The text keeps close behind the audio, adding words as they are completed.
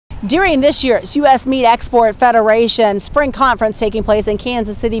During this year's U.S. Meat Export Federation Spring Conference taking place in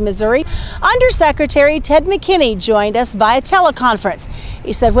Kansas City, Missouri, Secretary Ted McKinney joined us via teleconference.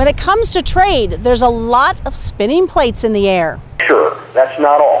 He said when it comes to trade, there's a lot of spinning plates in the air. Sure, that's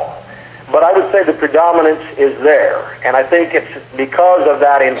not all. But I would say the predominance is there. And I think it's because of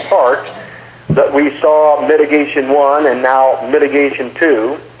that in part that we saw Mitigation 1 and now Mitigation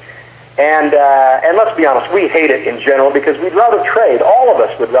 2. And let's be honest, we hate it in general because we'd rather trade. All of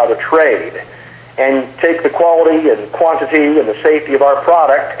us would rather trade and take the quality and quantity and the safety of our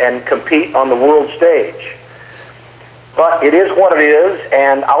product and compete on the world stage. But it is what it is,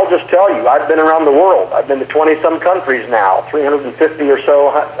 and I'll just tell you, I've been around the world. I've been to 20-some countries now, 350 or so,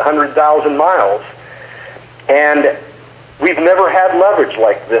 100,000 miles. And we've never had leverage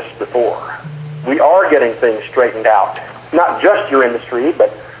like this before. We are getting things straightened out. Not just your industry,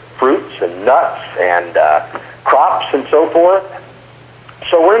 but fruits and nuts and crops and so forth.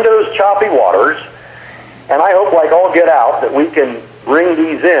 So we're into those choppy waters, and I hope, like all get out, that we can bring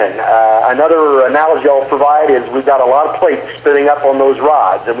these in. Another analogy I'll provide is we've got a lot of plates spinning up on those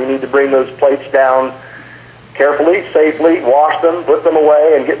rods, and we need to bring those plates down carefully, safely, wash them, put them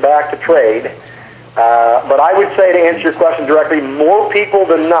away, and get back to trade. But I would say, to answer your question directly, more people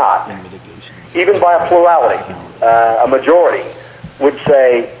than not, even by a plurality, a majority, would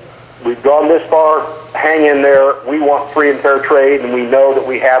say, we've gone this far, hang in there, we want free and fair trade, and we know that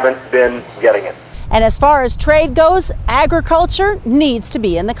we haven't been getting it. And as far as trade goes, agriculture needs to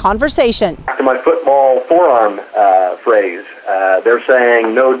be in the conversation. Back to my football forearm phrase, they're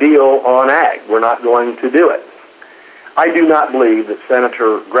saying no deal on ag. We're not going to do it. I do not believe that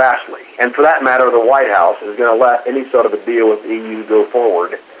Senator Grassley, and for that matter the White House, is going to let any sort of a deal with the EU go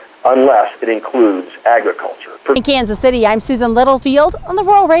forward unless it includes agriculture. In Kansas City, I'm Susan Littlefield on the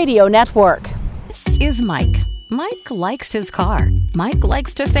Rural Radio Network. This is Mike. Mike likes his car. Mike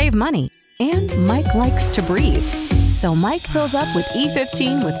likes to save money. And Mike likes to breathe. So Mike fills up with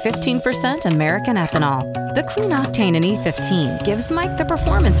E15 with 15% American ethanol. The clean octane in E15 gives Mike the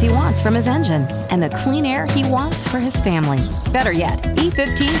performance he wants from his engine and the clean air he wants for his family. Better yet,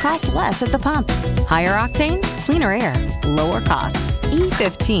 E15 costs less at the pump. Higher octane, cleaner air, lower cost.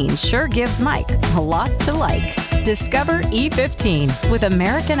 E15 sure gives Mike a lot to like. Discover E15 with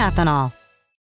American ethanol.